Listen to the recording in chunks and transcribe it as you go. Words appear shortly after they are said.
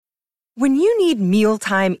When you need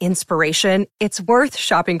mealtime inspiration, it's worth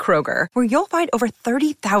shopping Kroger, where you'll find over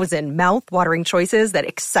 30,000 mouth-watering choices that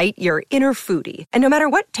excite your inner foodie. And no matter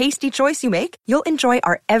what tasty choice you make, you'll enjoy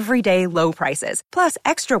our everyday low prices, plus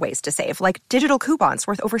extra ways to save, like digital coupons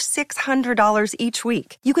worth over $600 each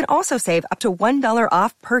week. You can also save up to $1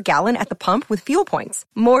 off per gallon at the pump with fuel points.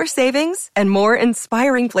 More savings and more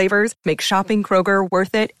inspiring flavors make shopping Kroger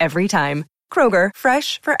worth it every time. Kroger,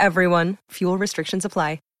 fresh for everyone. Fuel restrictions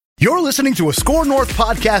apply. You're listening to a Score North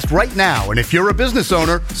podcast right now, and if you're a business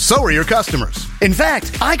owner, so are your customers. In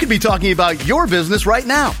fact, I could be talking about your business right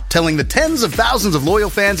now, telling the tens of thousands of loyal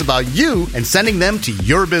fans about you and sending them to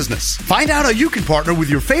your business. Find out how you can partner with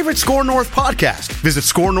your favorite Score North podcast. Visit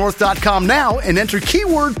scorenorth.com now and enter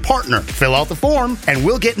keyword partner. Fill out the form, and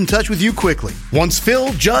we'll get in touch with you quickly. Once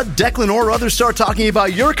Phil, Judd, Declan, or others start talking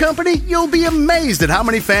about your company, you'll be amazed at how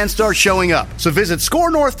many fans start showing up. So visit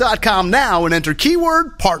scorenorth.com now and enter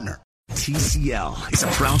keyword partner. TCL is a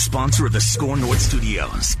proud sponsor of the Score North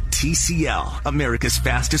Studios. TCL, America's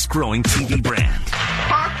fastest growing TV brand.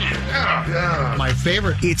 Hockey, yeah. My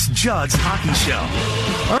favorite. It's Judd's Hockey Show.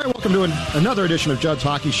 All right, welcome to another edition of Judd's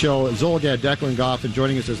Hockey Show. Zulgad, Declan Goff, and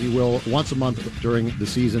joining us as he will once a month during the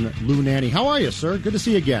season, Lou Nanne. How are you, sir? Good to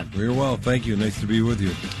see you again. Very well, thank you. Nice to be with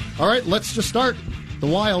you. All right, let's just start. The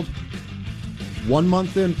Wild. 1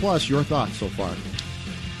 month in plus, your thoughts so far?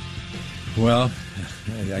 Well,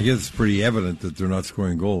 I guess it's pretty evident that they're not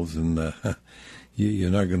scoring goals, and you're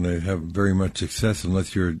not going to have very much success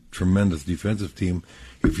unless you're a tremendous defensive team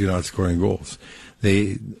if you're not scoring goals.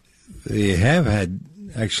 They have had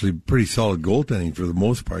actually pretty solid goaltending for the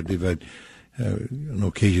most part. They've had an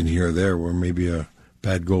occasion here or there where maybe a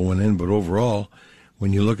bad goal went in, but overall,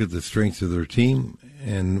 when you look at the strengths of their team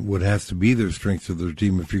and what has to be their strengths of their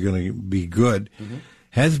team if you're going to be good,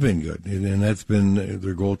 has been good, and that's been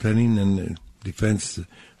their goaltending and defense.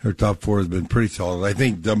 Her top four has been pretty solid. I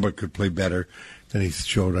think Dumba could play better than he's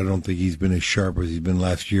showed. I don't think he's been as sharp as he's been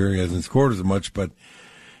last year. He hasn't scored as much, but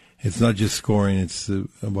it's not just scoring. It's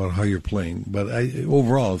about how you're playing. But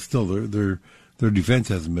overall, still, their defense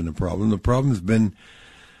hasn't been a problem. The problem has been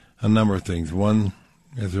a number of things. One,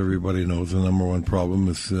 as everybody knows, the number one problem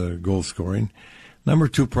is goal scoring. Number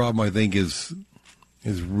two problem, I think, is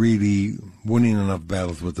really winning enough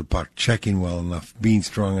battles with the puck, checking well enough, being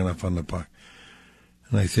strong enough on the puck.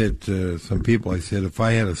 And I said to some people, I said, if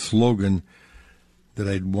I had a slogan that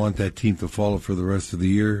I'd want that team to follow for the rest of the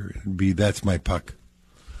year, it'd be, that's my puck.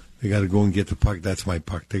 They got to go and get the puck, that's my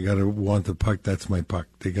puck. They got to want the puck, that's my puck.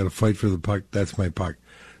 They got to fight for the puck, that's my puck.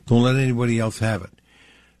 Don't let anybody else have it.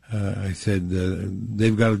 I said,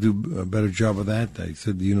 they've got to do a better job of that. I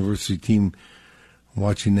said, the university team,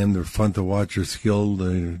 watching them, they're fun to watch, they're skilled,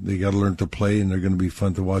 they got to learn to play, and they're going to be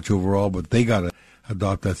fun to watch overall, but they got to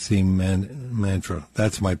adopt that same mantra.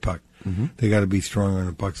 That's my puck. They got to be stronger on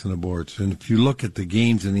the pucks and the boards. And if you look at the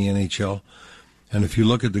games in the NHL, and if you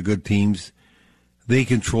look at the good teams, they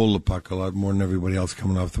control the puck a lot more than everybody else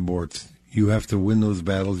coming off the boards. You have to win those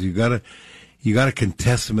battles. You got to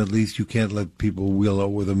contest them at least. You can't let people wheel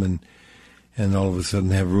out with them and all of a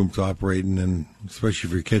sudden have room to operate. And then, especially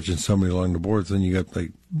if you're catching somebody along the boards, then you got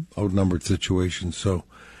like outnumbered situations. So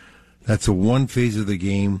that's a one phase of the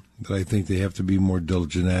game that I think they have to be more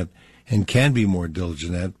diligent at and can be more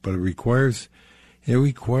diligent at, but it requires a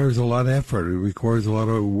lot of effort. It requires a lot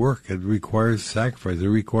of work. It requires sacrifice. It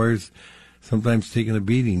requires sometimes taking a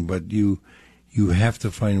beating, but you have to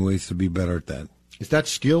find ways to be better at that. Is that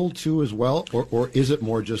skill, too, as well, or is it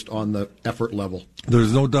more just on the effort level?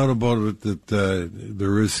 There's no doubt about it that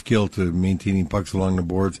there is skill to maintaining pucks along the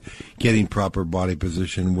boards, getting proper body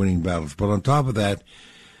position, winning battles. But on top of that,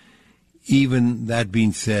 even that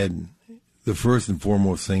being said, the first and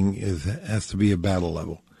foremost thing has to be a battle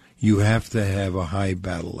level. You have to have a high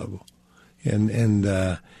battle level, and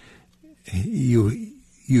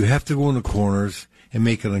you have to go in the corners and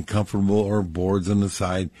make it uncomfortable, or boards on the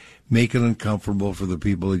side, make it uncomfortable for the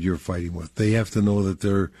people that you're fighting with. They have to know that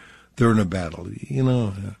they're in a battle. You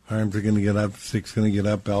know, arms are going to get up, sticks going to get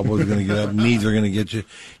up, elbows are going to get up, knees are going to get you.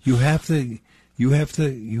 You have to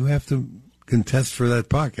contest for that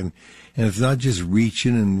puck, and it's not just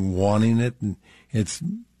reaching and wanting it, and it's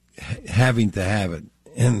having to have it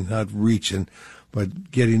and not reaching,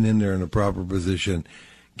 but getting in there in a proper position,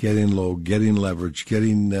 getting low, getting leverage,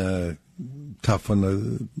 getting tough on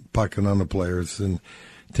the puck and on the players, and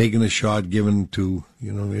taking a shot given to,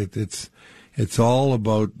 it's all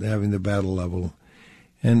about having the battle level.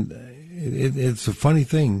 And it's a funny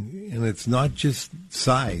thing, and it's not just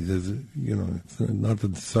size. It's not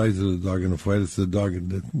the size of the dog in the fight, it's the dog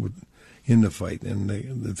in the fight. And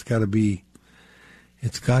it's got to be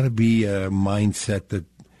a mindset that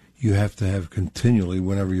you have to have continually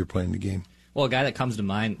whenever you're playing the game. Well, a guy that comes to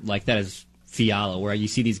mind like that is Fiala, where you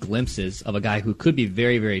see these glimpses of a guy who could be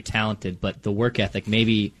very, very talented, but the work ethic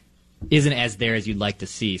maybe isn't as there as you'd like to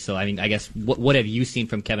see. So, I mean, I guess what have you seen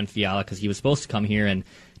from Kevin Fiala? Because he was supposed to come here and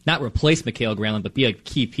not replace Mikael Granlund, but be a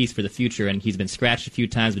key piece for the future, and he's been scratched a few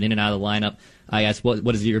times, been in and out of the lineup. I guess, what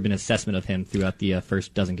has your been assessment of him throughout the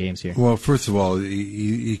first dozen games here? Well, first of all,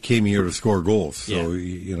 he came here to score goals. So,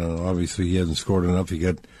 yeah. Obviously he hasn't scored enough. He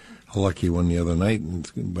got a lucky one the other night,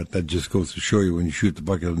 but that just goes to show you when you shoot the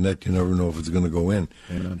bucket of the net, you never know if it's going to go in.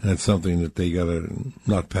 Amen. And that's something that they got to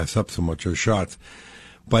not pass up so much, or shots.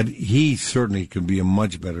 But he certainly could be a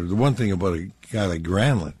much better. The one thing about a guy like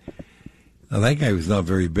Granlund, now that guy was not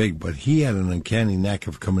very big, but he had an uncanny knack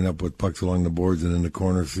of coming up with pucks along the boards and in the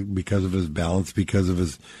corners because of his balance, because of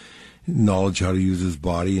his knowledge how to use his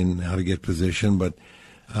body and how to get position. But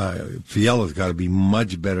Fiala's got to be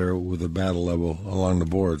much better with a battle level along the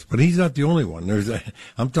boards. But he's not the only one.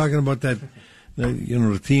 I'm talking about that.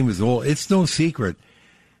 The team is old. It's no secret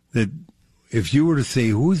that if you were to say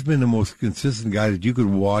who's been the most consistent guy that you could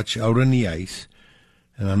watch out on the ice,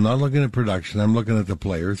 and I'm not looking at production, I'm looking at the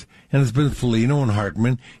players, and it's been Foligno and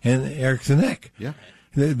Hartman and Eriksson Ek. Yeah,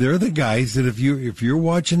 they're the guys that if you're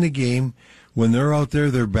watching the game, when they're out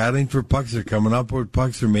there, they're battling for pucks, they're coming up with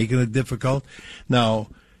pucks, they're making it difficult. Now,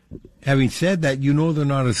 having said that, they're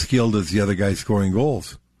not as skilled as the other guys scoring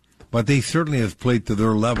goals. But they certainly have played to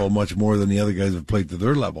their level much more than the other guys have played to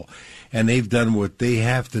their level. And they've done what they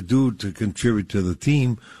have to do to contribute to the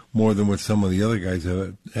team more than what some of the other guys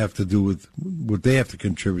have to do with what they have to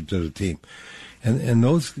contribute to the team. And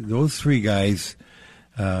those three guys,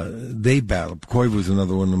 they battle. Koivu was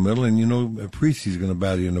another one in the middle, and Parisi's going to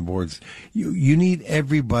battle you on the boards. You need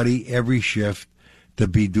everybody, every shift, to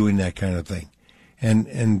be doing that kind of thing.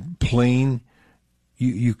 And playing,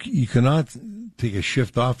 you cannot take a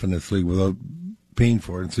shift off in this league without paying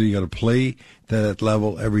for it. And so you got to play to that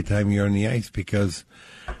level every time you're on the ice, because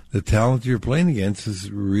the talent you're playing against is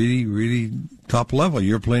really, really top level.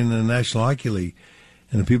 You're playing in the National Hockey League,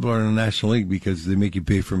 and the people are in the National League because they make you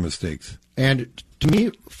pay for mistakes. And to me,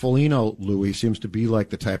 Foligno, Louis, seems to be like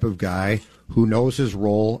the type of guy who knows his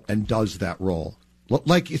role and does that role.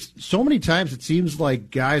 Like, so many times it seems like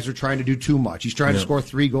guys are trying to do too much. He's trying to score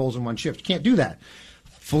 3 goals in one shift. You can't do that.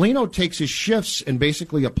 Foligno takes his shifts and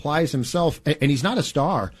basically applies himself, and he's not a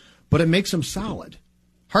star, but it makes him solid.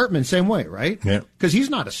 Hartman, same way, right? Yeah. Because he's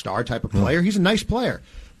not a star type of player. He's a nice player.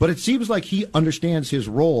 But it seems like he understands his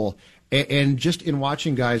role, and just in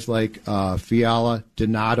watching guys like Fiala,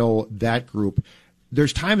 Donato, that group,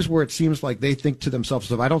 there's times where it seems like they think to themselves,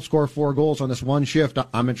 if I don't score 4 goals on this one shift,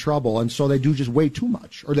 I'm in trouble. And so they do just way too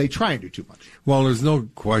much, or they try and do too much. Well, there's no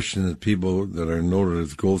question that people that are noted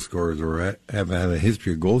as goal scorers or have had a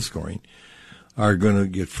history of goal scoring are going to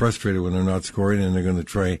get frustrated when they're not scoring, and they're going to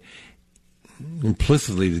try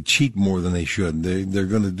implicitly to cheat more than they should. They're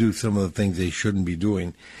going to do some of the things they shouldn't be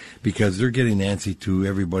doing because they're getting antsy too.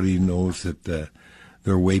 Everybody knows that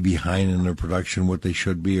they're way behind in their production, what they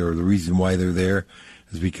should be, or the reason why they're there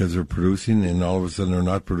is because they're producing, and all of a sudden they're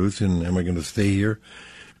not producing. Am I going to stay here?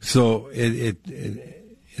 So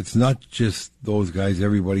it's not just those guys.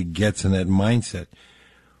 Everybody gets in that mindset.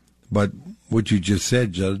 But what you just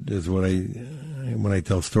said, Judd, is when I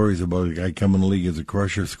tell stories about a guy coming in the league as a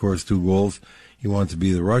crusher, scores 2 goals, he wants to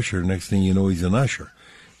be the rusher. Next thing you know, he's an usher.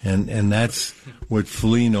 And that's what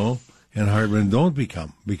Foligno and Hartman don't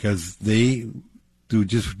become, because they do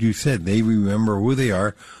just what you said. They remember who they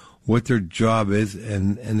are, what their job is,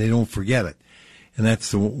 and they don't forget it. And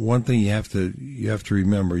that's the one thing you have to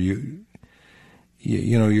remember. You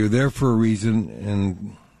you're there for a reason,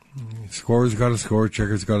 and scorer's got to score,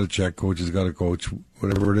 checker's got to check, coach has got to coach,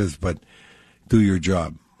 whatever it is, but do your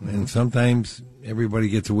job. And sometimes everybody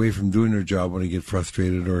gets away from doing their job when they get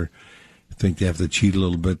frustrated or think they have to cheat a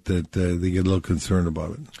little bit, that they get a little concerned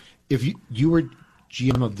about it. If you were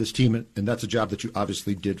GM of this team, and that's a job that you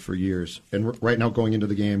obviously did for years, and right now going into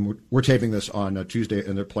the game, we're taping this on Tuesday,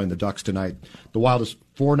 and they're playing the Ducks tonight. The Wild is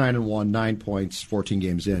 4-9-1, 9 points, 14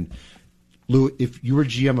 games in. Lou, if you were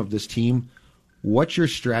GM of this team, what's your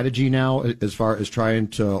strategy now as far as trying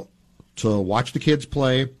to watch the kids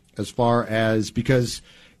play, as far as, because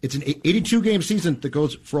it's an 82-game season that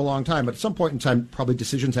goes for a long time, but at some point in time, probably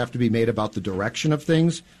decisions have to be made about the direction of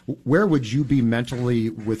things. Where would you be mentally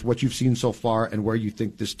with what you've seen so far, and where you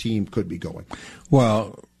think this team could be going?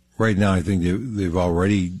 Well, right now I think they've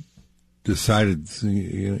already decided,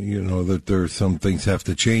 that there are some things have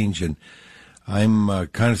to change, and I'm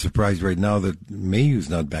kind of surprised right now that Mayhew's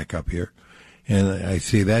not back up here. And I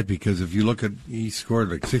say that because if you look at, he scored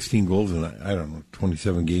like 16 goals in,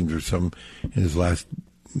 27 games or something in his last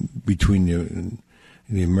between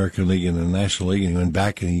the American League and the National League, and he went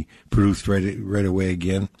back and he produced right away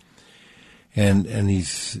again. And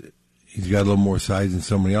he's got a little more size than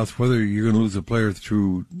somebody else. Whether you're going to lose a player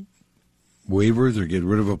through waivers or get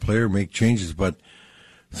rid of a player, make changes, but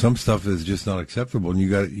some stuff is just not acceptable, and you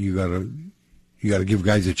got to give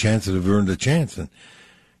guys a chance that have earned a chance,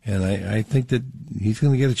 and I think that he's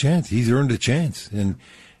going to get a chance. He's earned a chance, and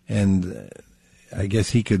I guess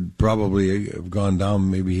he could probably have gone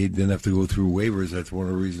down. Maybe he didn't have to go through waivers. That's one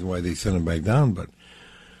of the reasons why they sent him back down. But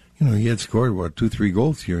he had scored 2-3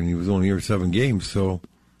 goals here, and he was only here 7 games, so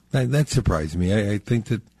that surprised me. I think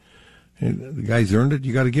that the guy's earned it.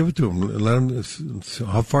 You got to give it to him. Let him.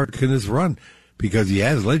 How far can this run? Because he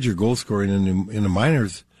has led your goal scoring in the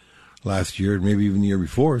minors last year, and maybe even the year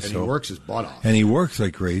before. And he works his butt off. And he works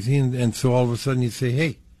like crazy, and so all of a sudden you say,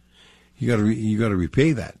 hey, you got to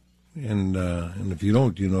repay that. And if you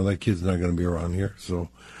don't, that kid's not going to be around here. So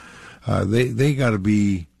they got to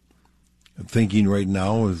be thinking right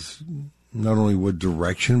now is not only what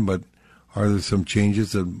direction, but are there some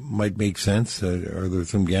changes that might make sense? Are there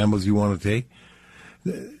some gambles you want to take?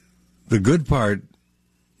 The good part,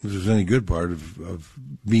 if there's any good part of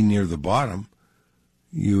being near the bottom,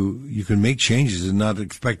 you can make changes and not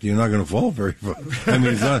expect you're not going to fall very far. I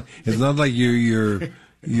mean, it's not like you're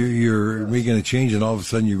making a change and all of a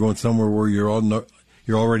sudden you're going somewhere where you're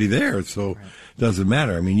already there. So it doesn't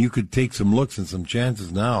matter. I mean, you could take some looks and some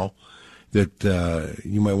chances now that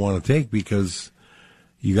you might want to take, because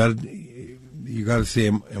you got to say,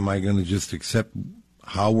 am I going to just accept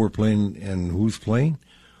how we're playing and who's playing,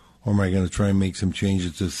 or am I going to try and make some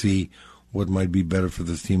changes to see what might be better for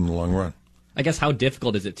this team in the long run? I guess how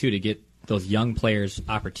difficult is it, too, to get those young players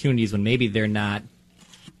opportunities when maybe they're not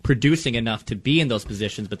producing enough to be in those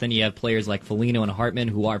positions, but then you have players like Foligno and Hartman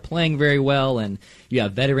who are playing very well, and you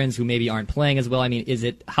have veterans who maybe aren't playing as well. I mean,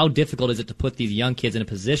 how difficult is it to put these young kids in a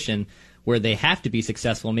position where they have to be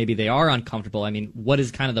successful and maybe they are uncomfortable? I mean, what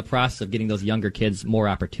is kind of the process of getting those younger kids more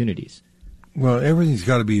opportunities? Well, everything's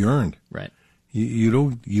got to be earned. Right. You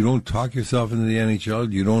don't talk yourself into the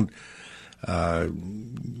NHL. You don't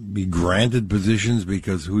be granted positions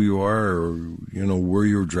because who you are or where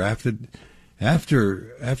you're drafted.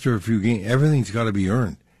 After a few games, everything's got to be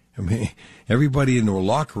earned. I mean, everybody in the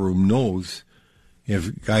locker room knows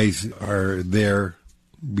if guys are there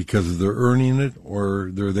because they're earning it or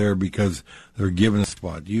they're there because they're given a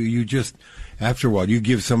spot. You just, after a while, you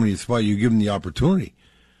give somebody a spot, you give them the opportunity.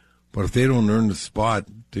 But if they don't earn the spot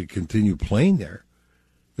to continue playing there,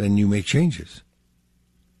 then you make changes.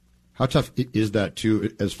 How tough is that,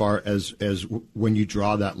 too, as far as when you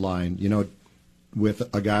draw that line? With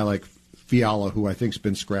a guy like Fiala, who I think's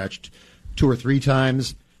been scratched 2 or 3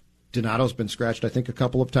 times. Donato's been scratched, I think, a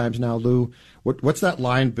couple of times now, Lou. What's that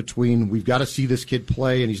line between we've got to see this kid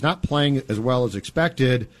play, and he's not playing as well as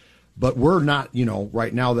expected, but we're not,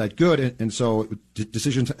 right now that good, and so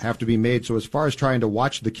decisions have to be made. So as far as trying to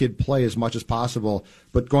watch the kid play as much as possible,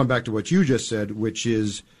 but going back to what you just said, which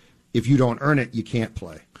is if you don't earn it, you can't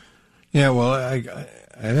play. Yeah, well,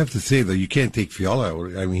 I'd have to say, though, you can't take Fiala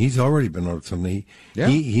out. I mean, he's already been out something.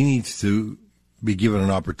 He needs to be given an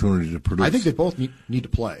opportunity to produce. I think they both need to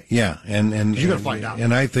play. Yeah, and you're going to find out.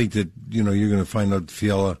 And I think that you're going to find out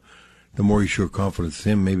Fiala. The more you show confidence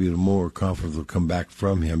in him, maybe the more confidence will come back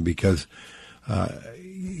from him, because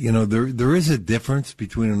there is a difference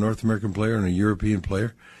between a North American player and a European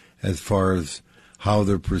player as far as how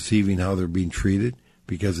they're perceiving, how they're being treated,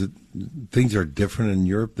 because things are different in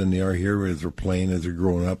Europe than they are here as they're playing, as they're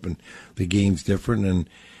growing up, and the game's different,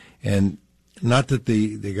 and not that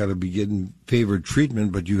they got to be getting favored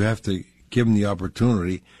treatment, but you have to give them the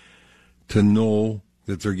opportunity to know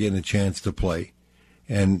that they're getting a chance to play,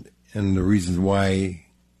 and the reasons why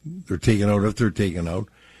they're taken out if they're taken out.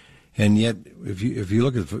 And yet, if you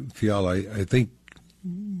look at Fiala, I think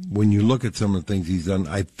when you look at some of the things he's done,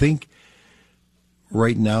 I think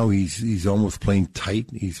right now he's almost playing tight.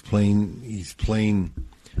 He's playing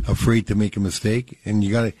afraid to make a mistake, and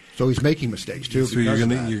you got to. So he's making mistakes too. So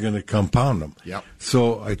you're gonna compound them. Yep.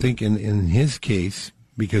 So I think in his case,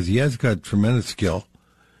 because he has got tremendous skill,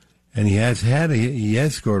 and he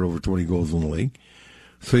has scored over 20 goals in the league.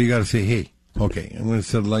 So you got to say, hey, okay, I'm going to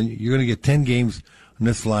set a line. You're going to get 10 games on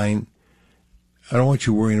this line. I don't want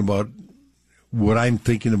you worrying about what I'm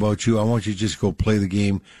thinking about you. I want you to just go play the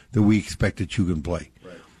game that we expect that you can play.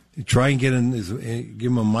 Right. Try and give him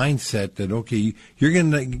a mindset that, okay, you're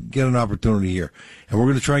going to get an opportunity here. And we're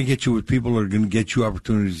going to try and get you with people that are going to get you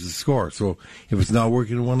opportunities to score. So if it's not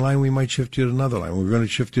working in one line, we might shift you to another line. We're going to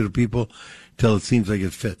shift you to people till it seems like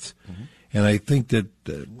it fits. Mm-hmm. And I think that,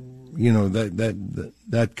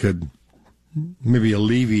 that could maybe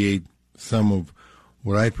alleviate some of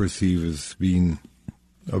what I perceive as being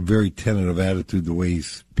a very tentative attitude, the way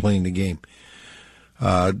he's playing the game.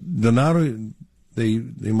 Donato,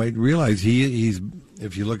 they might realize he's,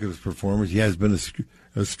 if you look at his performance, he has been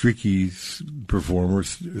a streaky performer,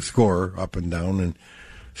 scorer up and down, and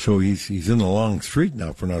so he's in a long streak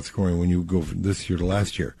now for not scoring when you go from this year to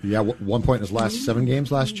last year. Yeah, 1 point in his last 7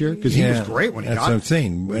 games last year, because he was great when he got it. That's what I'm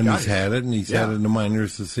saying. And he's had it, and he's had it in the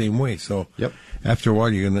minors the same way. So after a while,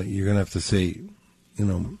 you're gonna have to say,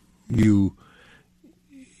 you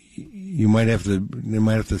might have to. They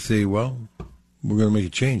might have to say, well, we're going to make a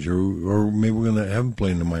change, or maybe we're going to have him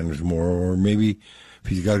play in the minors more, or maybe if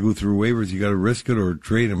he's got to go through waivers, you got to risk it or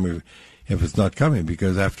trade him if it's not coming.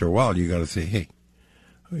 Because after a while, you got to say, hey,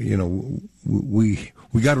 we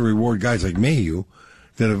got to reward guys like Mayhew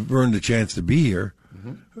that have earned a chance to be here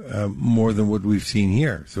more than what we've seen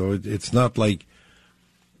here. So it's not like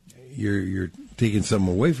you're taking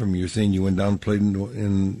something away from you. You're saying you went down and played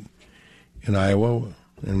in Iowa,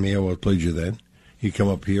 and Mayo played you then. You come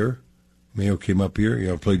up here, Mayo came up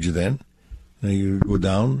here, played you then. Then you go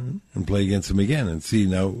down and play against them again, and see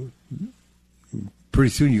now.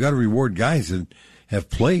 Pretty soon, you got to reward guys that have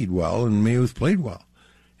played well, and Mayo's played well.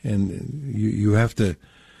 And you have to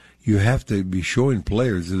be showing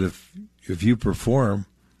players that if you perform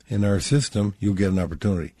in our system, you'll get an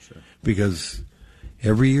opportunity. Sure. Because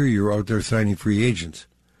every year you're out there signing free agents.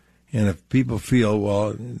 And if people feel,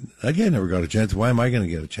 well, that guy never got a chance, why am I going to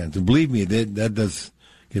get a chance? And believe me, that does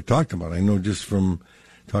get talked about. I know just from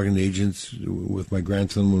talking to agents with my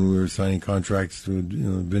grandson when we were signing contracts to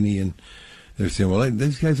Vinny, and they're saying, well,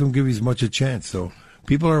 these guys don't give you as much a chance. So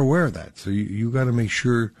people are aware of that. So you got to make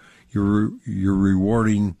sure you're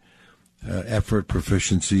rewarding effort,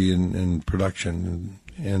 proficiency, and production.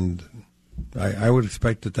 And I would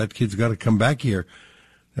expect that kid's got to come back here,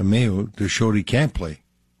 Mayo, to show that he can't play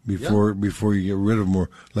before you get rid of him or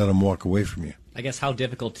let him walk away from you. I guess how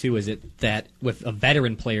difficult, too, is it that with a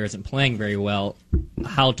veteran player isn't playing very well,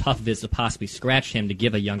 how tough it is to possibly scratch him to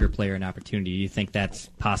give a younger player an opportunity? Do you think that's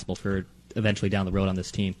possible for eventually down the road on this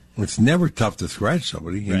team? It's never tough to scratch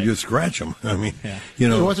somebody. You just scratch them. I mean,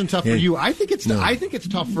 it wasn't tough for you. I think it's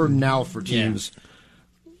tough for now for teams. Yeah.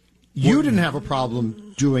 You didn't have a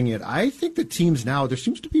problem doing it. I think the teams now, there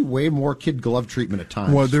seems to be way more kid glove treatment at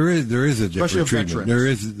times. Well, there is a different treatment. There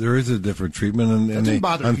is a different treatment, and that didn't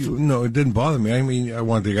bother you. No, it didn't bother me. I mean, I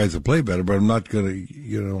want the guys to play better, but I'm not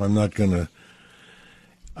gonna.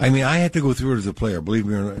 I mean, I had to go through it as a player. Believe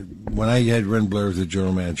me, when I had Ren Blair as a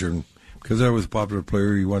general manager, and because I was a popular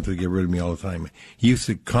player, he wanted to get rid of me all the time. He used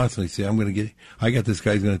to constantly say, I got this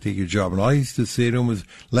guy's going to take your job. And all I used to say to him was,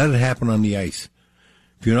 let it happen on the ice.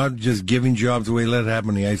 If you're not just giving jobs away, let it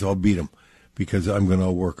happen on the ice, I'll beat him because I'm going to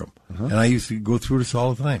outwork him. And I used to go through this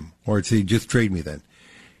all the time. Or I'd say, just trade me then.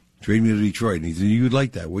 Trade me to Detroit. And he said, you'd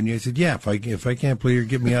like that, wouldn't you? I said, yeah, if I can't play here,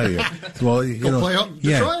 get me out of here. So, well, Go play up in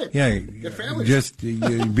Detroit. Yeah. Get family. Just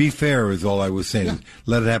be fair is all I was saying. Yeah.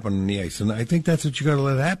 Let it happen on the ice. And I think that's what you got to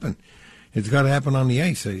let happen. It's got to happen on the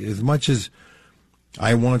ice. As much as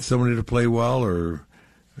I want somebody to play well, or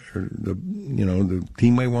the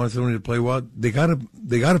team might want somebody to play well, they got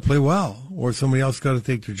to play well, or somebody else got to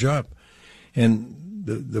take their job. And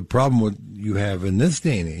the problem what you have in this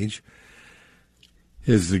day and age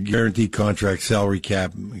is the guaranteed contract, salary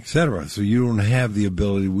cap, etc. So you don't have the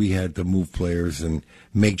ability we had to move players and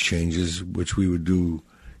make changes, which we would do,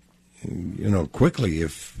 quickly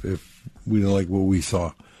if we didn't like what we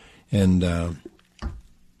saw. And,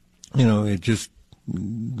 it just,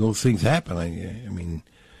 those things happen. I mean,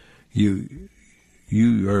 you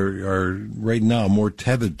are right now more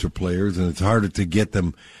tethered to players, and it's harder to get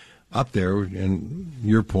them up there. And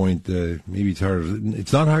your point, maybe it's harder.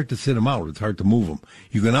 It's not hard to sit them out. It's hard to move them.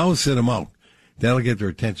 You can always sit them out. That'll get their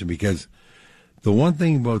attention, because the one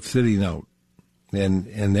thing about sitting out,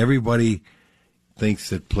 and everybody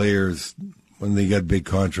thinks that players, when they get big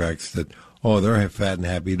contracts, that, they're fat and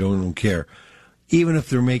happy, don't care. Even if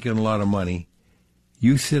they're making a lot of money,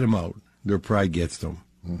 you sit them out, their pride gets to them.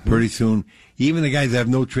 Mm-hmm. Pretty soon, even the guys that have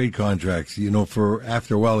no trade contracts, for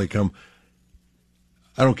after a while they come,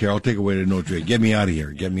 I don't care, I'll take away the no trade. Get me out of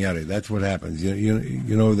here. That's what happens.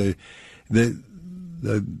 The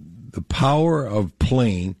power of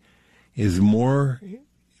playing is more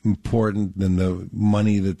important than the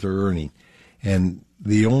money that they're earning. And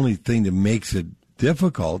the only thing that makes it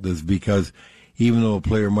difficult is because even though a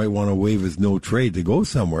player might want to waive his no trade to go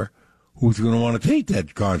somewhere, who's going to want to take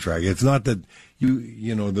that contract? It's not that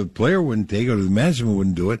the player wouldn't take it or the management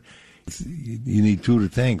wouldn't do it. You need two to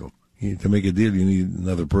tango. To make a deal, you need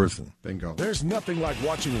another person. Bingo. There's nothing like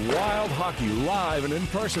watching wild hockey live and in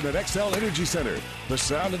person at XL Energy Center. The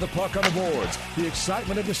sound of the puck on the boards, the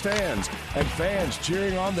excitement of the stands, and fans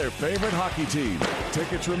cheering on their favorite hockey team.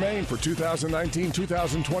 Tickets remain for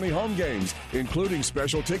 2019-2020 home games, including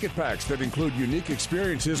special ticket packs that include unique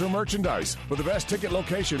experiences or merchandise. For the best ticket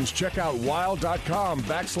locations, check out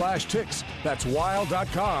wild.com/tix. That's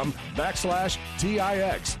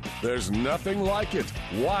wild.com/TIX. There's nothing like it.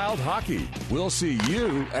 Wild hockey. We'll see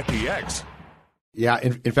you at the X. Yeah,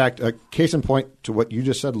 in fact, case in point to what you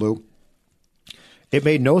just said, Lou, it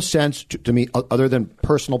made no sense to me other than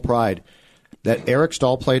personal pride that Eric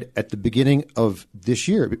Stahl played at the beginning of this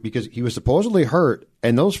year because he was supposedly hurt.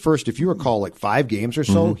 And those first, if you recall, like 5 games or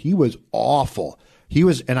so, he was awful.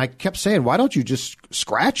 And I kept saying, why don't you just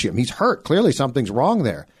scratch him? He's hurt. Clearly something's wrong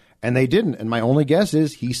there. And they didn't. And my only guess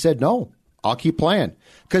is he said, no, I'll keep playing.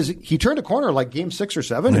 Because he turned a corner like game 6 or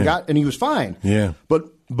 7 and he was fine. Yeah.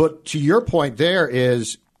 But to your point there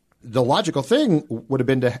is the logical thing would have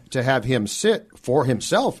been to have him sit for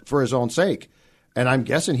himself for his own sake. And I'm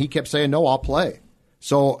guessing he kept saying, no, I'll play.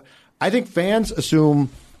 So I think fans assume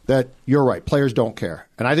that you're right. Players don't care.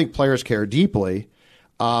 And I think players care deeply.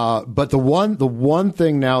 But the one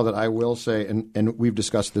thing now that I will say, and we've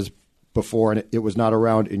discussed this before, and it was not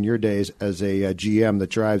around in your days as a GM that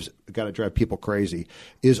got to drive people crazy,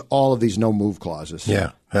 is all of these no move clauses.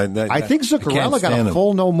 Yeah, I think Zuccarello got a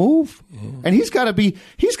full no move, and he's got to be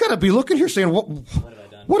looking here saying,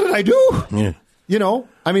 what did I do? Yeah. You know,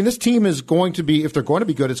 I mean, this team is going to be, if they're going to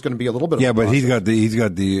be good, it's going to be a little bit. Yeah, of but he's got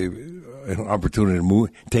the opportunity to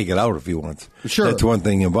take it out if he wants. Sure, that's one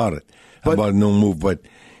thing about it, about no move. But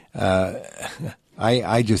I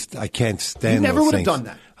can't stand. You never would have things. done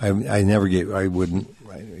that. I never gave. I wouldn't.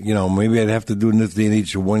 You know, maybe I'd have to do in this day and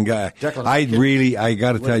age to one guy. I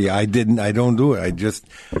got to tell you, I don't do it.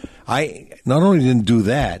 I not only didn't do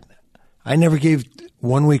that, I never gave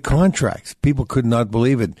one-way contracts. People could not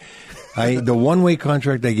believe it. The one-way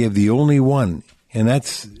contract I gave, the only one, and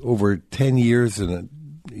that's over 10 years, and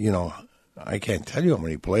I can't tell you how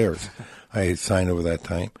many players I signed over that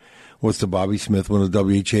time. Was to Bobby Smith when the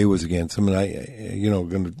WHA was against him, and I,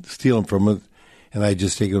 going to steal him from him, and I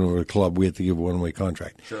just take him over to the club. We had to give a one-way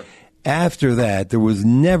contract. Sure. After that, there was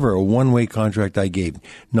never a one-way contract I gave.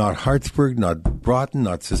 Not Hartsburg, not Broughton,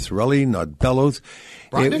 not Cicerelli, not Bellows.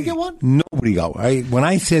 Broughton didn't get one? Nobody got one. When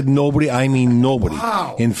I said nobody, I mean nobody.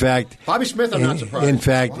 Wow. In fact, Bobby Smith, I'm not surprised.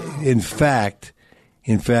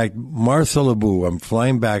 In fact, Marcel Lebeau, I'm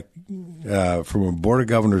flying back from a Board of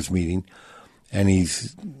Governors meeting, and he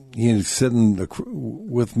was sitting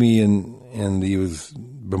with me, and he was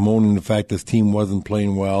bemoaning the fact this team wasn't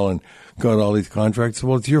playing well and got all these contracts.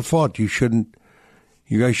 Well, it's your fault. You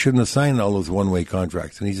guys shouldn't have signed all those one-way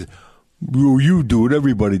contracts. And he said, you do it.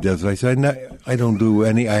 Everybody does it. I said, no, I don't do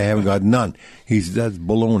any. I haven't got none. He said, that's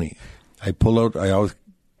baloney. I always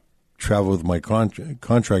travel with my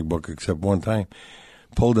contract book except one time.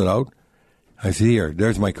 Pulled it out. I said, here,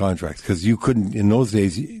 there's my contracts. Because you couldn't, in those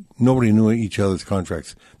days, nobody knew each other's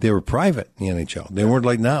contracts. They were private in the NHL. They weren't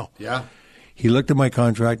like now. Yeah. He looked at my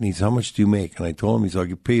contract and he said, how much do you make? And I told him, he said, I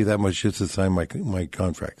could pay you that much just to sign my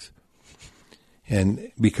contracts.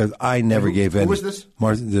 And because I never gave any. Who was this?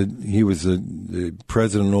 He was the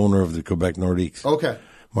president and owner of the Quebec Nordiques. Okay.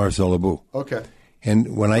 Marcel Lebeau. Okay.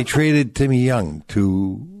 And when I traded Timmy Young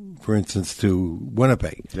for instance, to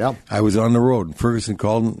Winnipeg, I was on the road. And Ferguson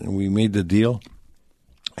called and we made the deal.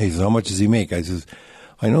 He says, how much does he make? I says,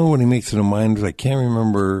 I know what he makes in the minors. I can't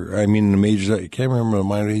remember. I mean, in the majors, I can't remember the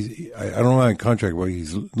minors. I don't have a contract. But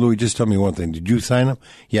Louis, just tell me one thing. Did you sign him?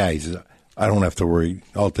 Yeah. He says, I don't have to worry.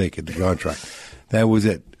 I'll take it, the contract. That was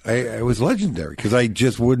it. I was legendary because I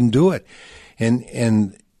just wouldn't do it.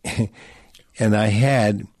 And I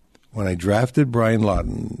had, when I drafted Brian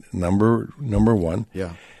Lawton, number 1.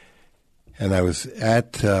 Yeah. And I was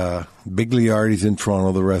at Bigliardi's in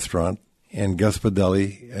Toronto, the restaurant, and Gus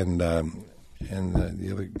Padelli and the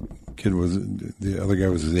other guy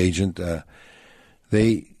was his agent.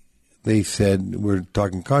 They said, we're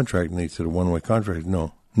talking contract, and they said a one-way contract.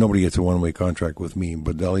 No, nobody gets a one-way contract with me.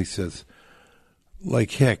 Padelli says,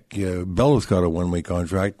 like heck, Bellows got a one-way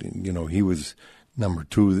contract. He was number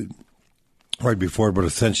 2 right before, but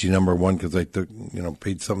essentially number 1 because I took,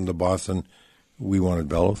 paid something to Boston. We wanted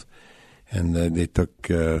Bellows. And they took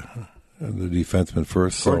the defenseman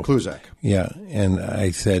first. Gordon Kluzak. Yeah. And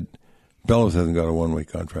I said, Bellows hasn't got a one-way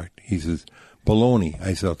contract. He says, baloney.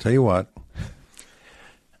 I said, I'll tell you what.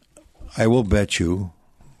 I will bet you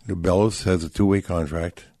that Bellows has a 2-way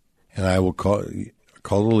contract, and I will call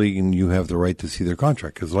the league, and you have the right to see their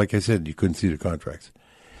contract. Because like I said, you couldn't see the contracts.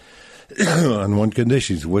 on one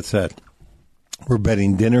condition. What's that? We're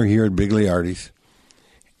betting dinner here at Big Liardi's,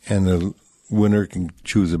 and the winner can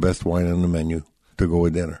choose the best wine on the menu to go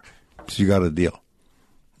with dinner. So you got a deal.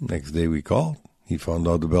 Next day we called. He found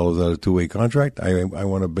out the Bellows had a 2-way contract. I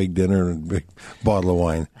won a big dinner and a big bottle of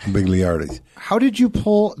wine, Big Liardi's. How did you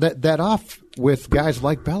pull that off with guys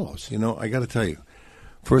like Bellows? You know, I got to tell you,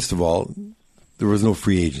 first of all, there was no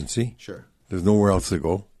free agency. Sure. There's nowhere else to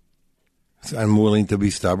go. So I'm willing to be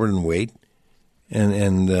stubborn and wait,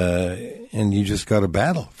 and you just got to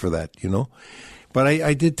battle for that, you know. But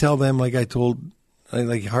I did tell them, like I told,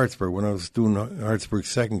 like Hartsburg, when I was doing Hartsburg's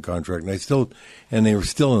second contract, and they were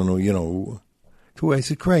still in, you know, I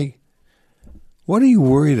said, Craig, what are you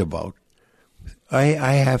worried about? I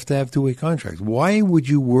have to have 2-way contracts. Why would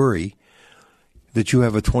you worry that you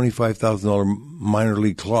have a $25,000 minor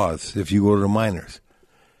league clause if you go to the minors?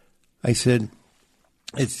 I said,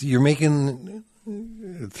 you're making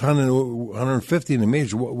 $150 in the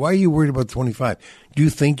majors. Why are you worried about 25? Do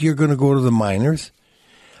you think you're going to go to the minors?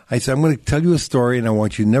 I said, I'm going to tell you a story, and I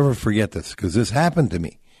want you to never forget this, because this happened to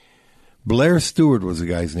me. Blair Stewart was the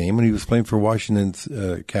guy's name, and he was playing for Washington's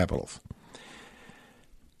Capitals.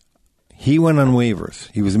 He went on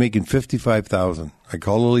waivers. He was making $55,000. I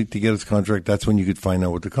called Elite to get his contract. That's when you could find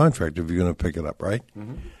out what the contract, if you're going to pick it up, right?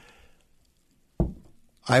 Mm-hmm.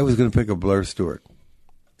 I was going to pick up Blair Stewart.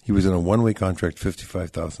 He was in a 1-way contract,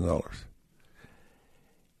 $55,000.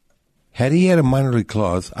 Had he had a minor league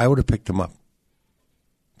clause, I would have picked him up.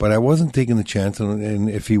 But I wasn't taking the chance, and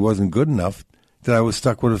if he wasn't good enough, that I was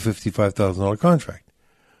stuck with a $55,000 contract.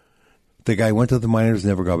 The guy went to the minors,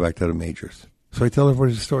 never got back to the majors. So I tell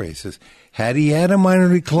everybody the story. He says, had he had a minor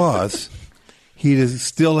league clause, he'd have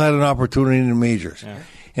still had an opportunity in the majors. Yeah.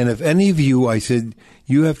 And if any of you, I said,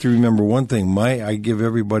 you have to remember one thing. I give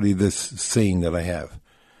everybody this saying that I have.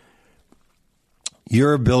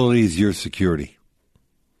 Your ability is your security.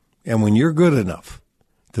 And when you're good enough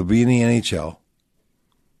to be in the NHL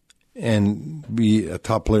and be a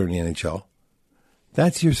top player in the NHL,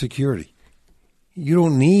 that's your security. You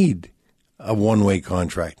don't need a 1-way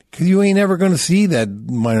contract because you ain't ever going to see that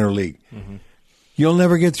minor league. Mm-hmm. You'll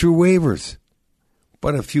never get through waivers.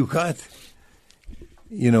 But if you got,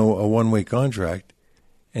 you know, a 1-way contract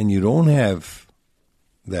and you don't have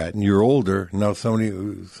that and you're older, now somebody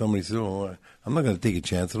says, oh, I'm not going to take a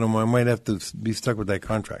chance on him. I might have to be stuck with that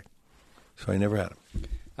contract. So I never had him.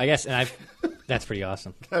 I guess, and that's pretty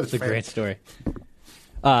awesome. That's a great story.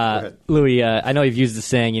 Louis, I know you've used the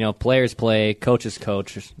saying, you know, players play, coaches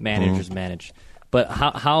coach, managers manage. But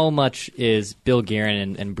how much is Bill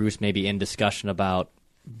Guerin and Bruce maybe in discussion about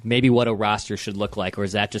maybe what a roster should look like, or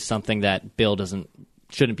is that just something that Bill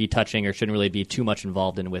shouldn't be touching or shouldn't really be too much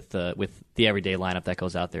involved in with the everyday lineup that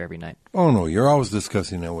goes out there every night? Oh no, you're always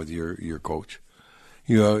discussing that with your coach.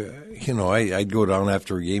 You know, I'd go down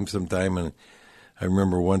after a game sometime, and I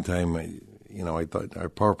remember one time I thought our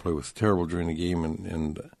power play was terrible during the game,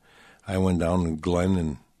 and I went down, and Glenn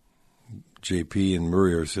and JP and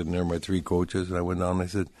Murray are sitting there, my 3 coaches, and I went down and I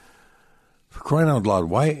said, for crying out loud,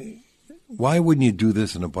 why wouldn't you do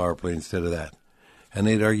this in a power play instead of that? And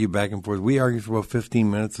they'd argue back and forth. We argued for about 15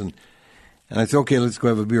 minutes, and I said, okay, let's go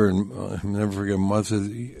have a beer. And I'll never forget, Mud says,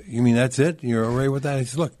 you mean that's it? You're all right with that? I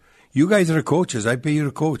said, look, you guys are the coaches. I pay you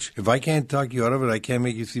to coach. If I can't talk you out of it, I can't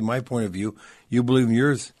make you see my point of view. You believe in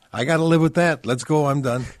yours. I got to live with that. Let's go. I'm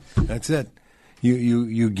done. That's it.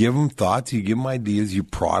 You give them thoughts. You give them ideas. You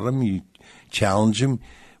prod them. You challenge them.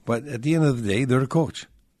 But at the end of the day, they're the coach.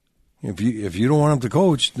 If you don't want them to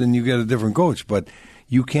coach, then you get a different coach. But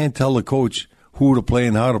you can't tell the coach who to play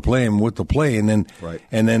and how to play and what to play, and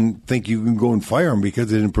then think you can go and fire them because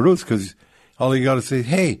they didn't produce. Because all you got to say,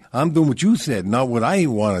 hey, I'm doing what you said, not what I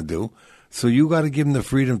want to do. So you got to give them the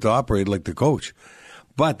freedom to operate like the coach.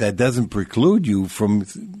 But that doesn't preclude you from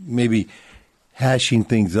maybe hashing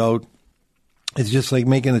things out. It's just like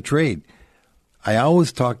making a trade. I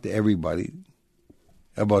always talk to everybody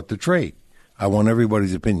about the trade. I want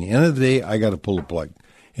everybody's opinion. End of the day, I got to pull the plug.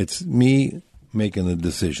 It's me making a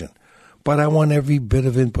decision. But I want every bit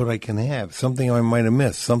of input I can have, something I might have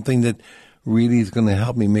missed, something that really is going to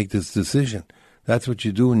help me make this decision. That's what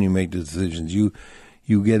you do when you make the decisions. You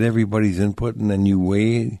get everybody's input, and then you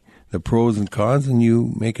weigh the pros and cons, and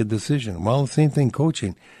you make a decision. Well, the same thing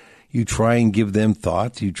coaching. You try and give them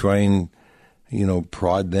thoughts. You try and,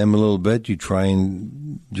 prod them a little bit. You try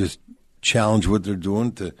and just challenge what they're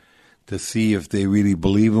doing to see if they really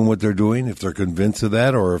believe in what they're doing, if they're convinced of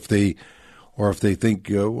that, or if they think,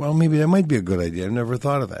 well, maybe that might be a good idea. I've never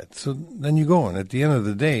thought of that. So then you go, and at the end of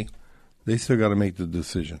the day, they still got to make the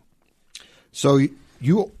decision. So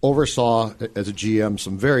you oversaw, as a GM,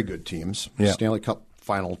 some very good teams, Stanley Cup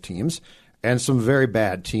final teams, and some very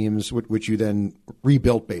bad teams, which you then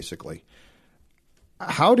rebuilt basically.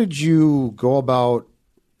 How did you go about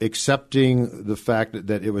accepting the fact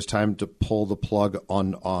that it was time to pull the plug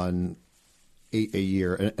on a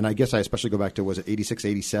year? And I guess I especially go back to, was it 86,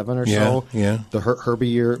 87 or so? Yeah. The Herbie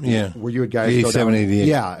year? Yeah. Where you had guys 87, go down. 88.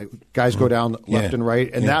 Yeah. Guys go down left and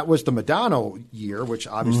right. And Yeah. that was the Modano year, which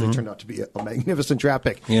obviously turned out to be a magnificent draft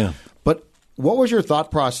pick. Yeah. But what was your thought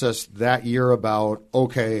process that year about,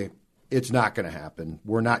 okay, it's not going to happen.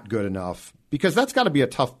 We're not good enough? Because that's got to be a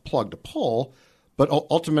tough plug to pull. But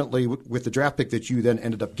ultimately, with the draft pick that you then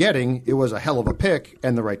ended up getting, it was a hell of a pick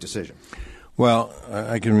and the right decision. Well,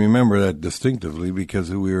 I can remember that distinctively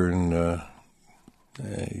because we were in,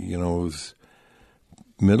 it was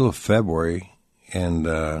middle of February, and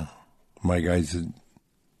my guys had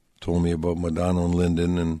told me about Modano and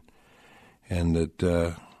Linden, and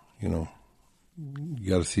that, you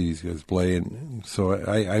got to see these guys play. And so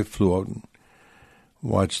I flew out and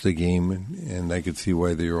watched the game, and I could see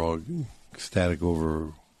why they were all ecstatic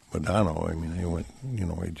over Modano. I mean,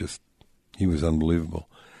 he was unbelievable.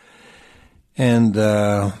 And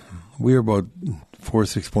we were about 4 or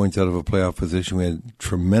 6 points out of a playoff position. We had a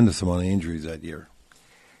tremendous amount of injuries that year.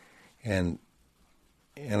 And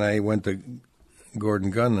I went to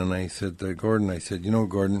Gordon Gunn, and I said to Gordon,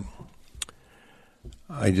 Gordon,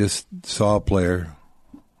 I just saw a player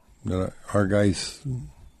that our guys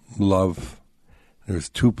love. There's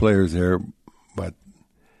 2 players there, but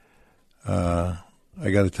I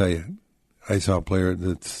got to tell you, I saw a player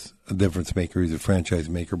that's a difference maker. He's a franchise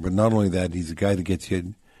maker. But not only that, he's a guy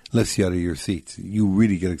that lifts you out of your seats. You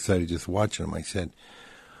really get excited just watching him. I said,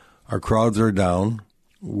 our crowds are down.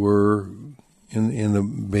 We're in the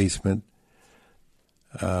basement.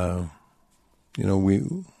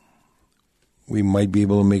 We might be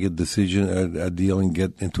able to make a decision, a deal, and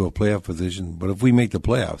get into a playoff position. But if we make the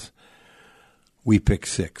playoffs, we pick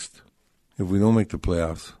 6th. If we don't make the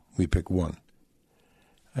playoffs, we pick 1.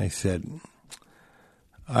 I said,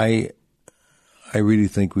 I really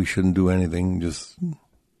think we shouldn't do anything. Just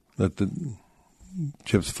let the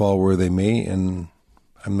chips fall where they may, and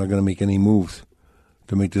I'm not going to make any moves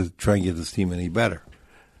to try and get this team any better.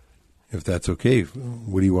 If that's okay,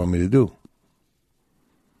 what do you want me to do?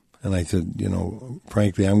 And I said,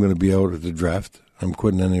 frankly, I'm going to be out at the draft. I'm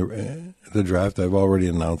quitting the draft. I've already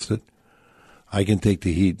announced it. I can take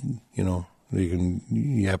the heat. You can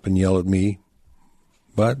yap and yell at me,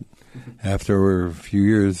 but after a few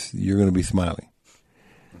years, you're going to be smiling.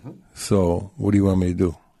 So what do you want me to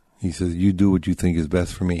do? He says, you do what you think is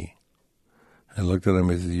best for me. I looked at him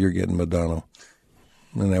and I said, you're getting Modano.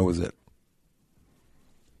 And that was it.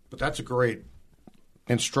 But that's a great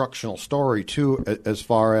instructional story, too, as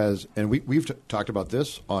far as, and we've talked about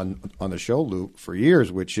this on the show, Lou, for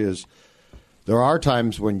years, which is there are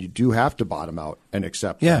times when you do have to bottom out and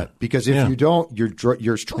accept that. Because if you don't,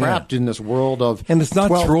 you're trapped in this world of. And it's not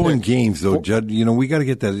throwing games, though, Judd. We got to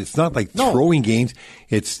get that. It's not like throwing games.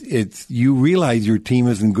 It's you realize your team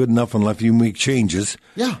isn't good enough unless you make changes.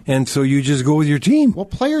 Yeah. And so you just go with your team. Well,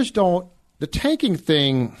 players don't. The tanking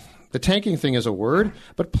thing is a word,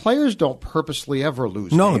 but players don't purposely ever lose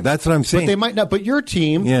games. No, that's what I'm saying. But they might not. But your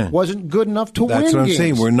team wasn't good enough to win games. That's what I'm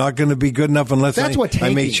saying. We're not going to be good enough unless I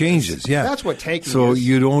make changes. Yeah, that's what tanking is. So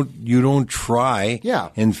you don't try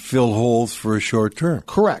and fill holes for a short term.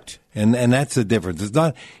 Correct. And that's the difference.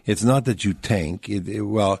 It's not that you tank.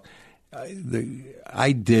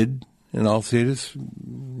 I did, and I'll say this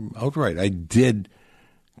outright. I did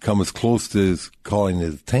come as close to calling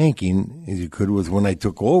it tanking as you could was when I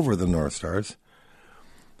took over the North Stars.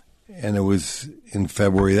 And it was in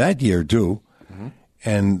February that year, too. Mm-hmm.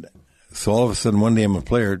 And so all of a sudden, one day I'm a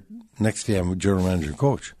player, next day I'm a general manager and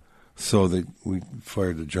coach. So we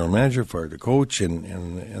fired the general manager, fired the coach, and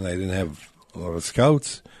I didn't have a lot of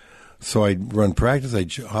scouts. So I'd run practice,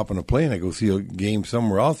 I'd hop on a plane, I'd go see a game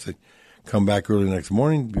somewhere else, I'd come back early the next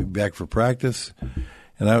morning, be back for practice.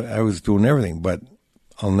 And I was doing everything, but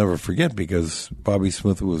I'll never forget because Bobby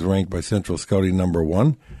Smith was ranked by Central Scouting number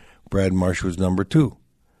 1. Brad Marsh was number 2.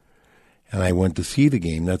 And I went to see the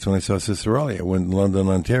game. That's when I saw Cicerelli. I went to London,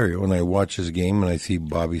 Ontario, and I watched his game, and I see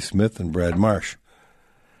Bobby Smith and Brad Marsh.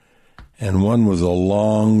 And 1 was a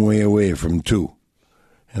long way away from 2.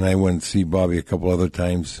 And I went to see Bobby a couple other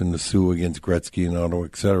times in the Sioux against Gretzky and Ottawa,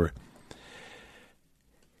 etc.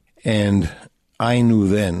 And I knew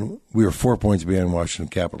then we were 4 points behind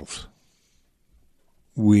Washington Capitals.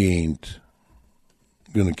 We ain't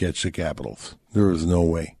going to catch the Capitals. There was no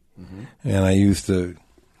way. Mm-hmm. And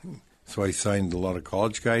so I signed a lot of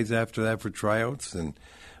college guys after that for tryouts, and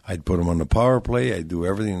I'd put him on the power play. I'd do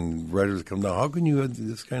everything. And writers come down. How can you have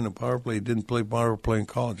this kind of power play? Didn't play power play in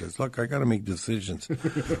college. I said, look, I got to make decisions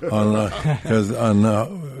on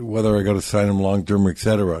whether I got to sign him long term,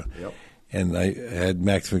 etc. Yep. And I had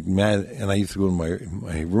Max McMahon, and I used to go in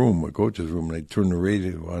my room, my coach's room, and I'd turn the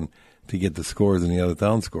radio on to get the scores and the out of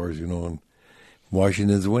town scores, and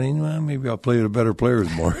Washington's winning. Well, maybe I'll play the better players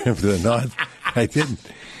more. If they're not, I didn't.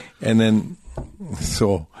 And then,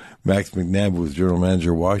 so Max McNabb, who was general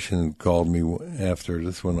manager of Washington, called me after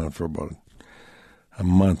this went on for about a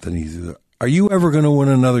month, and he said, "Are you ever going to win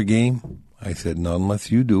another game?" I said, "Not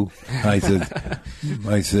unless you do." I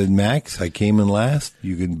said, "Max, I came in last.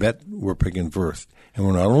 You can bet we're picking first. And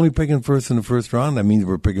we're not only picking first in the first round, that means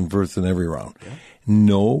we're picking first in every round." Yeah.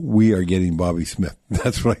 No, we are getting Bobby Smith.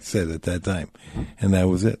 That's what I said at that time. And that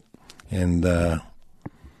was it. And I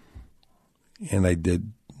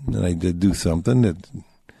did do something that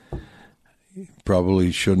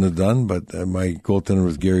probably shouldn't have done, but my goaltender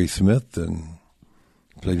was Gary Smith, and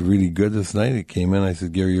played really good this night. He came in, I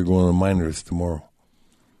said, "Gary, you're going to the minors tomorrow."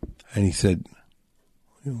 And he said,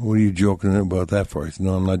 "What are you joking about that for?" I said,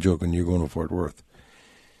 "No, I'm not joking. You're going to Fort Worth."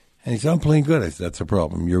 And he said, "I'm playing good." I said, "That's a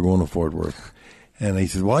problem. You're going to Fort Worth." And he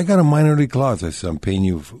said, "Well, I got a minor league clause." I said, "I'm paying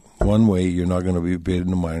you one way. You're not going to be paid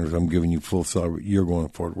in the minors. I'm giving you full salary. You're going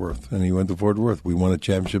to Fort Worth." And he went to Fort Worth. We won a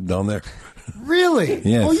championship down there. Really?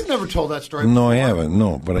 Yes. Oh, you've never told that story before. No, I haven't.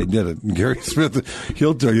 No, but I did it. Gary Smith,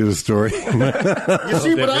 he'll tell you the story. You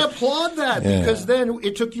see, but I applaud that because then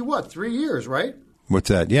it took you, 3 years, right? What's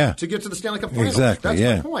that? Yeah. To get to the Stanley Cup Finals. Exactly,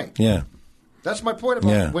 That's my point. Yeah. That's my point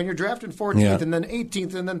about when you're drafting 14th and then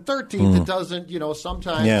 18th and then 13th, it doesn't,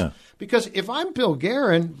 sometimes. Yeah. Because if I'm Bill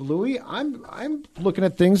Guerin, Louis, I'm looking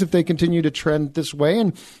at things if they continue to trend this way.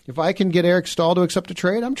 And if I can get Eric Stahl to accept a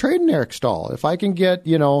trade, I'm trading Eric Stahl. If I can get,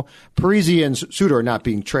 Parisi and Suter not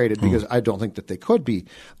being traded because I don't think that they could be.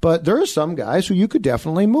 But there are some guys who you could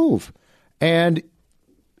definitely move. And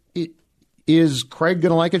is Craig going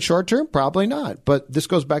to like it short term? Probably not. But this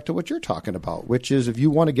goes back to what you're talking about, which is if you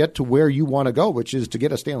want to get to where you want to go, which is to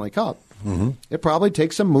get a Stanley Cup, it probably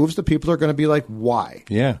takes some moves that people are going to be like, why?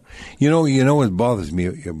 Yeah. You know what bothers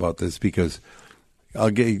me about this, because I'll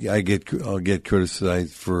get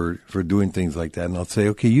criticized for doing things like that, and I'll say,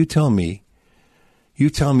 okay, you tell me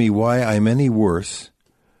why I'm any worse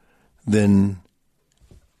than,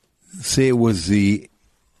 say it was the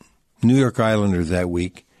New York Islanders that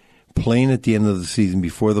week, playing at the end of the season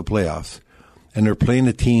before the playoffs, and they're playing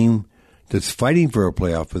a team that's fighting for a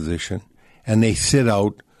playoff position, and they sit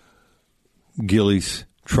out Gillies,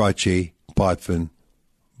 Trottier, Potvin,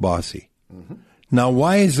 Bossy. Now,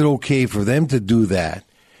 why is it okay for them to do that,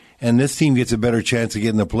 and this team gets a better chance of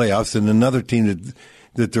getting the playoffs than another team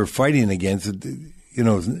that they're fighting against,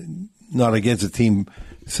 not against a team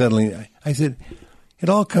settling? I said, it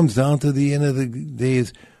all comes down to the end of the day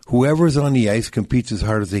is whoever's on the ice competes as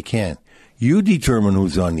hard as they can. You determine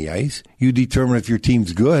who's on the ice. You determine if your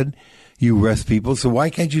team's good. You rest people. So why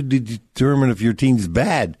can't you determine if your team's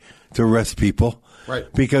bad to rest people? Right.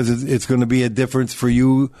 Because it's going to be a difference for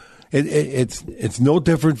you. It's no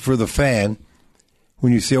different for the fan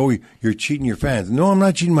when you say, "Oh, you're cheating your fans." No, I'm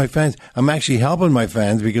not cheating my fans. I'm actually helping my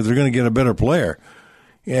fans because they're going to get a better player.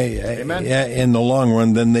 Amen. In the long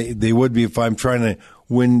run than they would be if I'm trying to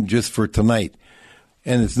win just for tonight.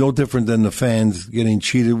 And it's no different than the fans getting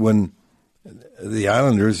cheated when the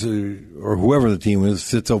Islanders or whoever the team is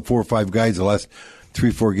sits out 4 or 5 guys the last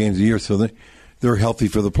 3-4 games a year, so they're healthy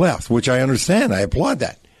for the playoffs, which I understand. I applaud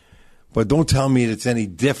that. But don't tell me it's any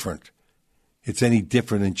different. It's any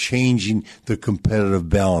different in changing the competitive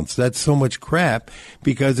balance. That's so much crap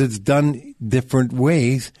because it's done different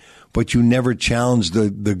ways, but you never challenge the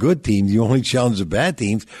good teams. You only challenge the bad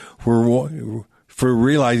teams for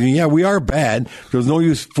realizing, we are bad. There's no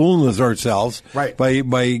use fooling ourselves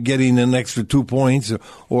by getting an extra 2 points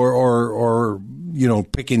or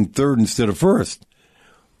picking third instead of first.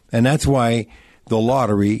 And that's why the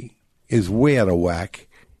lottery is way out of whack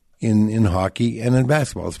in hockey and in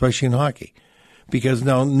basketball, especially in hockey. Because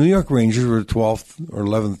now New York Rangers were the 12th or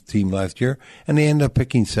 11th team last year, and they end up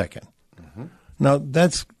picking second. Now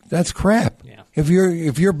that's crap. Yeah. If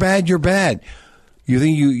you're bad, you're bad. You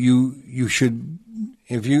think you should.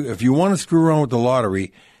 If you want to screw around with the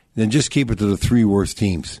lottery, then just keep it to the 3 worst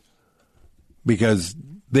teams, because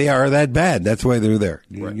they are that bad. That's why they're there.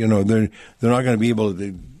 Right. They're not going to be able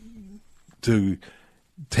to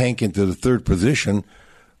tank into the 3rd position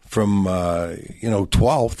from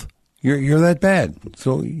 12th. You're that bad.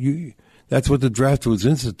 So that's what the draft was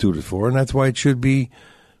instituted for, and that's why it should be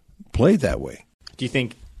played that way. Do you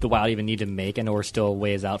think the Wild even need to make? I know we're still a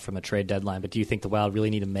ways out from a trade deadline, but do you think the Wild really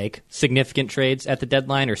need to make significant trades at the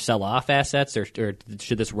deadline or sell off assets, or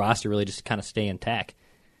should this roster really just kind of stay intact?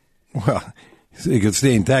 Well, it could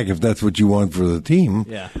stay intact if that's what you want for the team.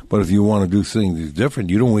 Yeah. But if you want to do things different,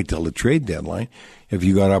 you don't wait till the trade deadline. If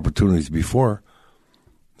you got opportunities before,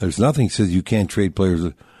 there's nothing that says you can't trade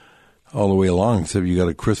players all the way along, except you got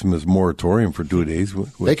a Christmas moratorium for 2 days.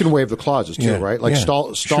 They can waive the clauses too, right? Like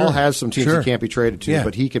Stahl Sure. has some teams he can't be traded to,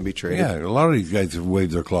 but he can be traded. Yeah, a lot of these guys have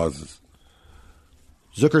waived their clauses.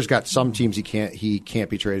 Zucker's got some teams he can't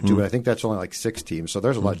be traded to, but I think that's only like 6 teams. So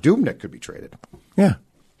there's a lot. Dubnyk could be traded. Yeah.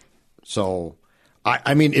 So,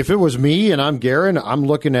 I mean, if it was me and I'm Guerin, I'm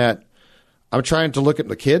trying to look at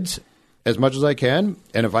the kids as much as I can,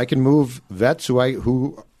 and if I can move vets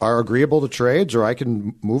who are agreeable to trades, or I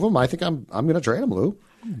can move them, I think I'm going to trade them, Lou.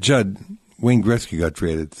 Judd, Wayne Gretzky got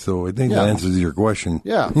traded, so I think that answers your question.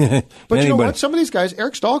 Yeah. But you know what? Some of these guys,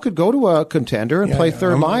 Eric Stahl could go to a contender and play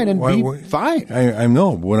third line and be fine. I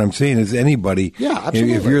know. What I'm saying is anybody,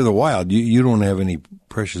 absolutely. If you're the Wild, you don't have any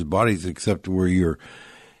precious bodies except where you're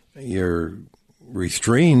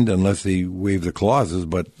restrained unless they waive the clauses,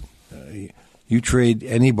 but you trade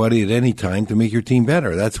anybody at any time to make your team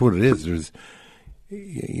better. That's what it is. There's,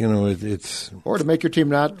 it's or to make your team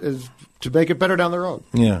to make it better down the road.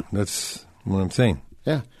 Yeah, that's what I'm saying.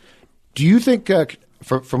 Yeah. Do you think,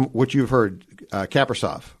 from what you've heard,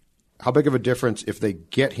 Kaprizov, how big of a difference if they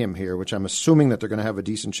get him here, which I'm assuming that they're going to have a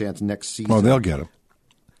decent chance next season? Oh, they'll get him.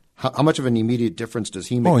 How much of an immediate difference does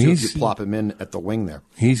he make if you plop him in at the wing there?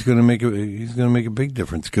 He's going to make a big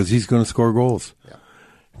difference because he's going to score goals. Yeah.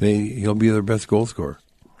 He'll be their best goal scorer.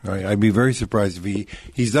 I'd be very surprised if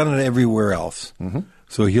he's done it everywhere else. Mm-hmm.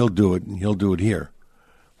 So he'll do it, and he'll do it here.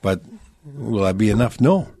 But will that be enough?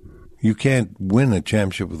 No. You can't win a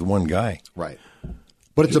championship with one guy. Right.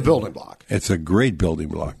 But it's a building block. It's a great building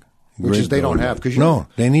block. Which is they don't have. No,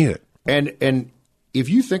 they need it. And if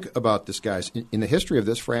you think about this, guys, in the history of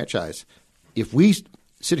this franchise, if we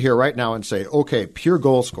sit here right now and say, okay, pure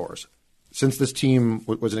goal scorers, since this team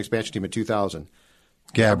was an expansion team in 2000.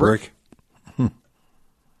 Gaborik, yeah.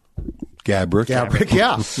 God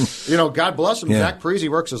bless him. Yeah. Zach Parise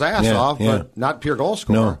works his ass off, but not pure goal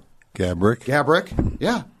scorer. No, Gaborik,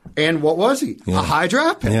 yeah. And what was he? Yeah. A high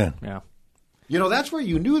draft pick. Yeah. That's where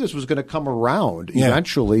you knew this was going to come around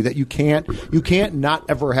eventually, that you can't not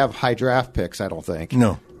ever have high draft picks, I don't think.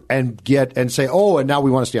 No. And say, and now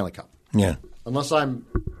we want a Stanley Cup. Yeah. Unless I'm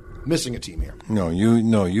missing a team here.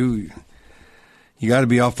 You got to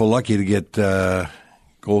be awful lucky to get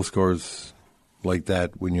goal scorers like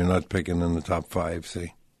that when you're not picking in the top 5,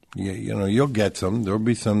 see. You'll get some. There'll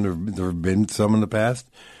be some. There have been some in the past.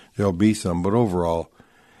 There'll be some. But overall,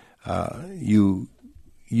 you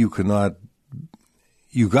cannot.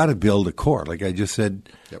 You got to build a core. Like I just said,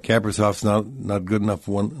 Kaprizov's not good enough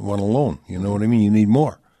one alone. You know what I mean? You need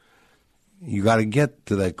more. You got to get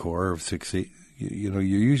to that core of 6, 8. You're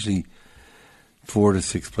usually 4 to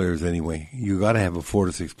 6 players anyway. You got to have a 4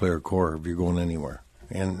 to 6 player core if you're going anywhere.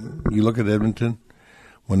 And you look at Edmonton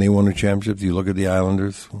when they won the championships. You look at the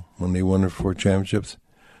Islanders when they won their 4 championships.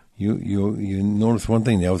 You notice one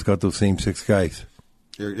thing: they always got those same 6 guys.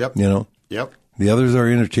 Yep. Yep. The others are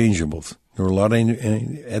interchangeables. There were a lot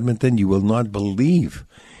in Edmonton. You will not believe.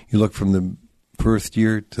 You look from the first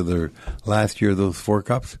year to the last year of those 4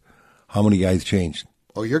 cups. How many guys changed?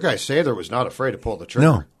 Oh, your guy Sather was not afraid to pull the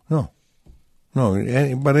trigger. No.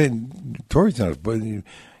 But Torrey's not. But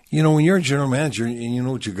when you're a general manager and you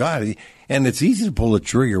know what you got, and it's easy to pull the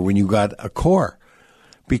trigger when you got a core,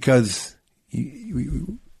 because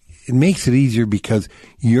it makes it easier because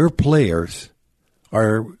your players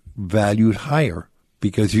are valued higher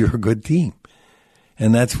because you're a good team,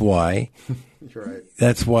 and that's why. Right.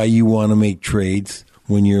 That's why you want to make trades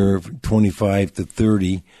when you're 25 to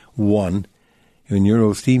 31. When you're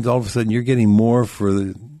those teams, all of a sudden you're getting more for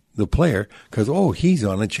the player because he's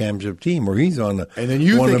on a championship team or he's on and then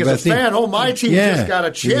you think as a fan, my team just got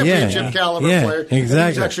a championship caliber player. Exactly.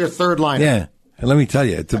 He's actually a third liner. Yeah, and let me tell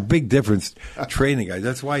you, it's a big difference training guys.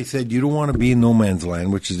 That's why I said you don't want to be in no man's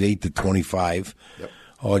land, which is 8 to 25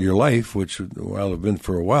 all your life, which have been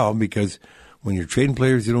for a while, because when you're trading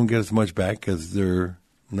players, you don't get as much back because they're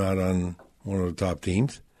not on one of the top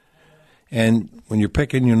teams. And when you're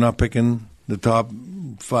picking, you're not picking the top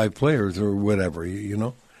 5 players or whatever,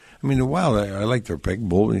 I mean, the Wild, I like their pick.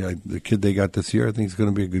 The kid they got this year, I think he's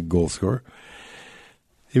going to be a good goal scorer.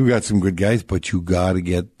 You've got some good guys, but you got to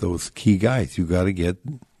get those key guys. You got to get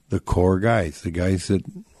the core guys, the guys that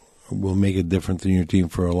will make a difference in your team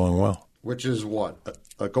for a long while. Which is what?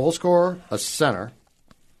 A goal scorer, a center,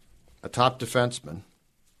 a top defenseman.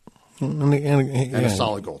 And a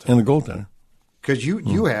solid goaltender. And a goaltender. Because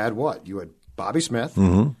you had what? You had Bobby Smith,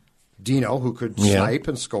 Dino, who could snipe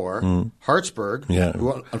and score, Hartsburg,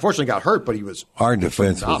 who unfortunately got hurt, but he was Our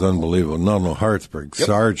defense was unbelievable. No, Hartsburg,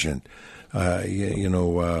 Sargent. We had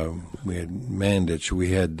Mandich.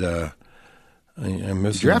 We had I'm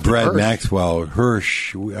missing Brad Maxwell,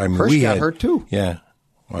 Hirsch. Hirsch got hurt too. Yeah.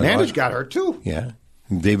 Mandich got hurt too. Yeah.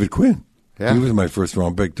 And David Quinn. Yeah. He was my first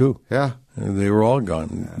round pick too. Yeah. They were all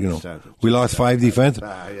gone. We lost 5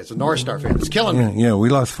 defensemen. It's a North Star fan. It's killing me. Yeah, we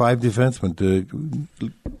lost 5 defensemen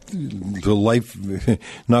to life,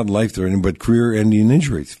 not life-threatening, but career-ending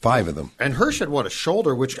injuries. 5 of them. And Hirsch had a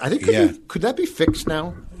shoulder, which I think could that be fixed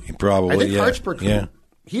now? Probably. I think Hartsburg.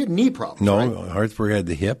 He had knee problems. No, right? Hartsburg had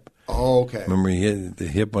the hip. Oh, okay. Remember, he hit the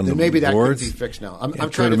hip on then the maybe that boards. could be fixed now. I'm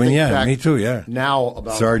trying to think back. Me too. Yeah. Now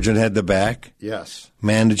about Sargent had the back. Yes.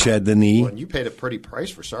 Mandich had the knee. Well, and you paid a pretty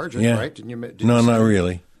price for Sargent, right? Didn't you? No, not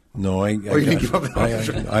really. No, you didn't give up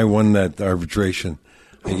that I won that arbitration.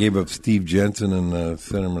 I gave up Steve Jensen and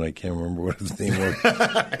centerman. I can't remember what his name was.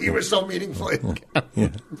 He was so meaningful.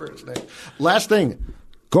 For his name. Last thing,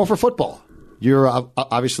 go for football. You're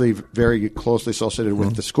obviously very closely associated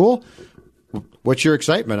with the school. What's your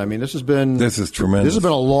excitement? I mean, this is tremendous. This has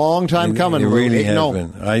been a long time coming. It really has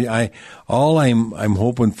been. All I'm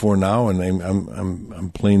hoping for now, and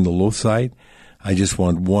I'm playing the low side. I just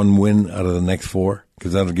want 1 win out of the next 4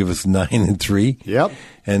 because that'll give us 9-3. Yep.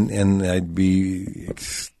 And I'd be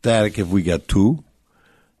ecstatic if we got 2.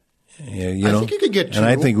 I think you could get 2. And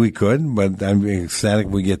I think we could, but I'm ecstatic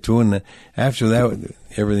if we get 2. And after that,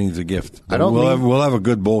 everything's a gift. We'll have a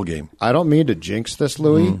good bowl game. I don't mean to jinx this,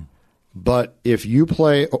 Louis. But if you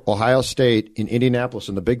play Ohio State in Indianapolis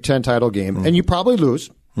in the Big Ten title game, and you probably lose,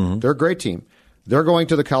 they're a great team. They're going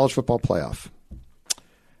to the college football playoff.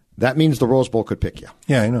 That means the Rose Bowl could pick you.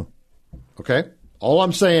 Yeah, I know. Okay? All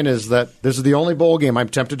I'm saying is that this is the only bowl game I'm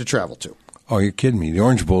tempted to travel to. Oh, you're kidding me. The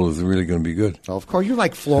Orange Bowl is really going to be good. Oh, of course, you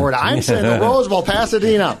like Florida. I'm saying the Rose Bowl,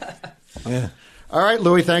 Pasadena. Yeah. All right,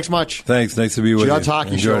 Louis, thanks much. Thanks. Nice to be with you. Judd's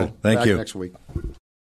Hockey Show. Thank Back you. Next week.